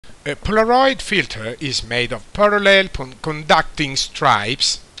A Polaroid filter is made of parallel conducting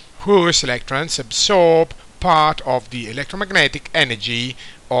stripes whose electrons absorb part of the electromagnetic energy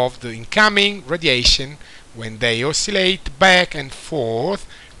of the incoming radiation when they oscillate back and forth,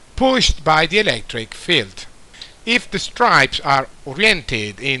 pushed by the electric field. If the stripes are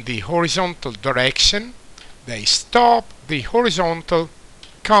oriented in the horizontal direction, they stop the horizontal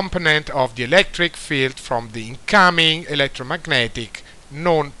component of the electric field from the incoming electromagnetic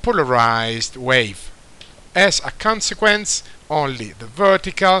non-polarized wave. As a consequence, only the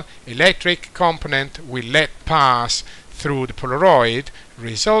vertical electric component will let pass through the Polaroid,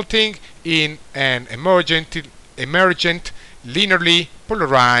 resulting in an emergent linearly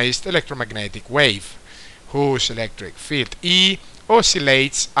polarized electromagnetic wave, whose electric field E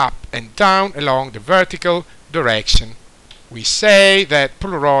oscillates up and down along the vertical direction. We say that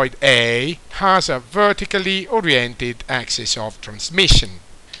Polaroid A has a vertically oriented axis of transmission.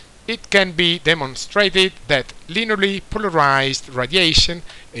 It can be demonstrated that linearly polarized radiation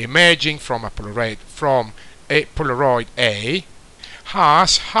emerging from a Polaroid A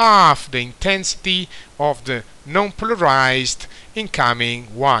has half the intensity of the non-polarized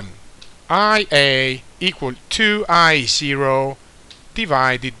incoming one. IA equal to I0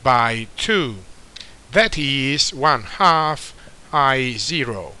 divided by 2. That is 1/2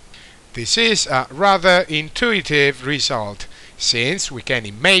 I0. This is a rather intuitive result, since we can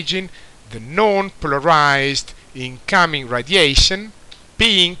imagine the non-polarized incoming radiation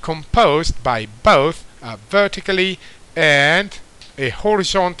being composed by both a vertically and a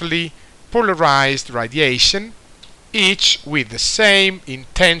horizontally polarized radiation, each with the same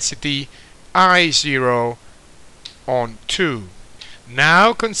intensity I0 on 2.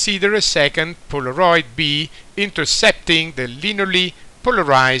 Now consider a second Polaroid B intercepting the linearly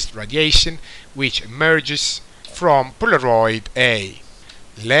polarized radiation which emerges from Polaroid A.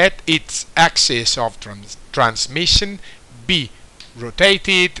 Let its axis of transmission be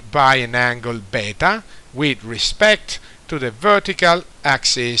rotated by an angle beta with respect to the vertical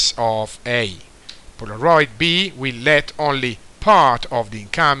axis of A. Polaroid B will let only part of the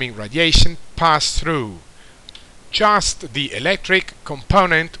incoming radiation pass through, just the electric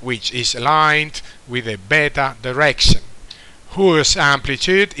component which is aligned with the beta direction, whose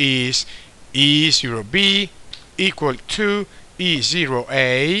amplitude is E0b equal to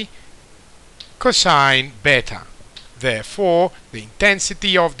E0a cosine beta. Therefore, the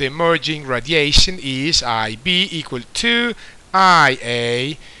intensity of the emerging radiation is IB equal to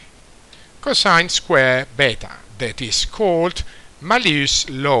IA cosine square beta. That is called Malus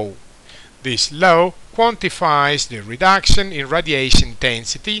law. This law quantifies the reduction in radiation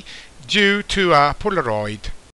intensity due to a Polaroid.